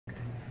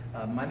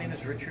My name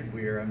is Richard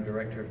Weir. I'm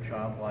Director of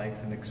Child Life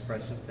and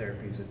Expressive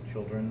Therapies at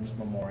Children's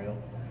Memorial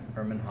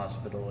Hermann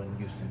Hospital in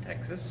Houston,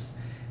 Texas.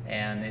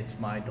 And it's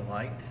my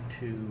delight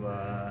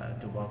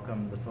to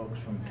welcome the folks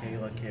from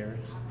Kayla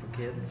Cares for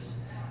Kids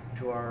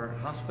to our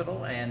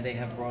hospital, and they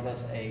have brought us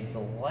a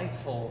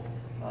delightful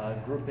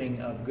grouping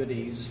of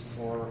goodies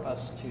for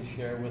us to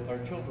share with our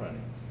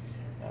children.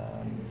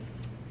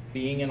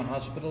 Being in a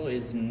hospital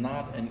is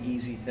not an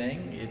easy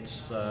thing.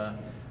 It's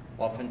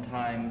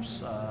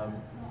oftentimes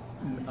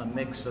a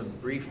mix of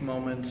brief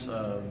moments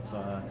of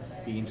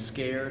being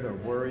scared or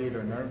worried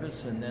or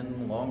nervous, and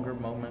then longer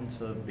moments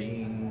of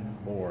being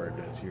bored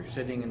as you're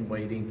sitting and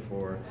waiting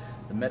for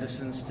the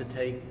medicines to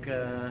take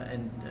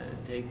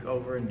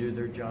over and do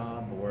their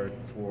job, or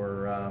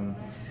for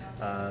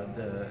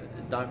the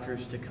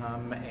doctors to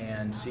come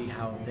and see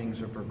how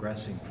things are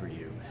progressing for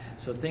you.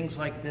 So things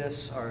like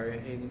this are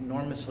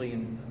enormously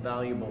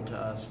valuable to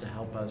us, to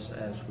help us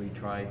as we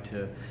try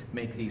to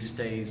make these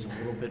stays a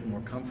little bit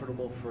more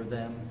comfortable for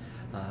them.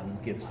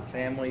 Gives the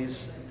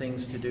families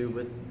things to do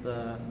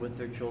with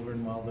their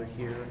children while they're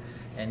here,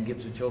 and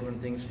gives the children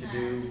things to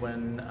do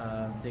when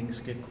things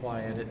get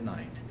quiet at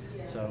night.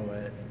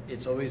 So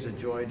it's always a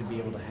joy to be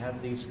able to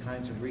have these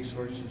kinds of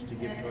resources to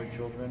give to our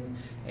children,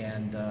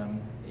 and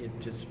it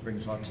just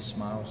brings lots of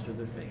smiles to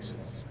their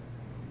faces.